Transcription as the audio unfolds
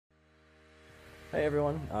Hey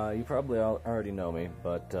everyone, you probably already know me,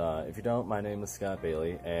 but if you don't, my name is Scott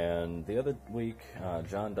Bailey, and the other week,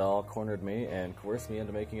 John Dahl cornered me and coerced me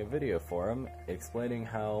into making a video for him, explaining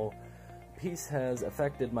how peace has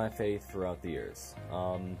affected my faith throughout the years.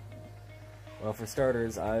 Well, for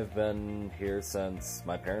starters, I've been here since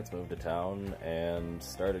my parents moved to town and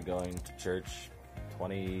started going to church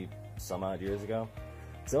 20-some-odd years ago,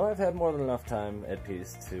 so I've had more than enough time at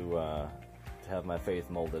peace to have my faith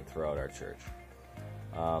molded throughout our church.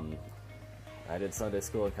 I did Sunday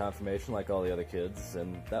school and confirmation like all the other kids,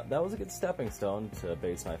 and that was a good stepping stone to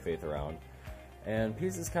base my faith around. And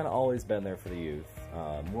peace has kind of always been there for the youth,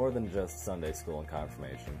 more than just Sunday school and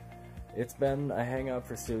confirmation. It's been a hangout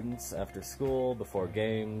for students after school, before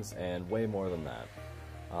games, and way more than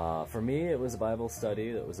that. For me, it was a Bible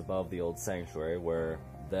study that was above the old sanctuary, where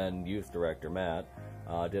then youth director Matt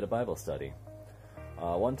did a Bible study.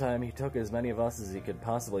 One time he took as many of us as he could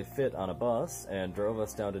possibly fit on a bus and drove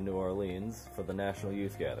us down to New Orleans for the National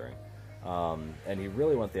Youth Gathering. And he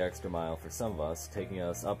really went the extra mile for some of us, taking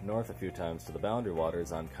us up north a few times to the Boundary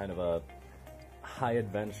Waters on kind of a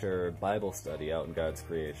high-adventure Bible study out in God's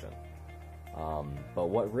creation. But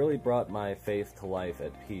what really brought my faith to life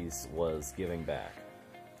at peace was giving back.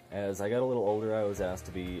 As I got a little older, I was asked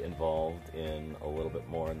to be involved in a little bit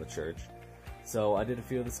more in the church. So I did a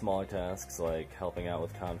few of the smaller tasks, like helping out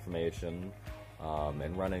with confirmation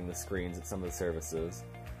and running the screens at some of the services.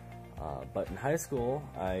 But in high school,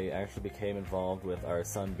 I actually became involved with our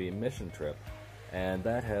Sunbeam mission trip, and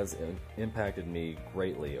that has impacted me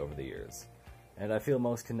greatly over the years. And I feel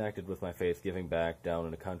most connected with my faith giving back down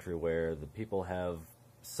in a country where the people have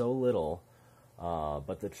so little,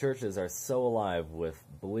 but the churches are so alive with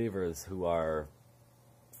believers who are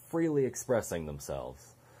freely expressing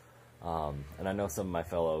themselves. And I know some of my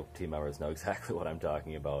fellow team members know exactly what I'm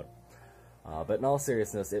talking about. But in all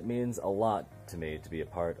seriousness, it means a lot to me to be a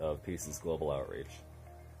part of Peace's global outreach.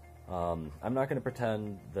 I'm not going to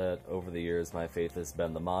pretend that over the years my faith has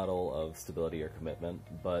been the model of stability or commitment,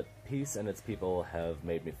 but Peace and its people have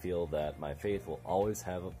made me feel that my faith will always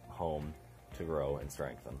have a home to grow and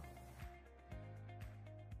strengthen.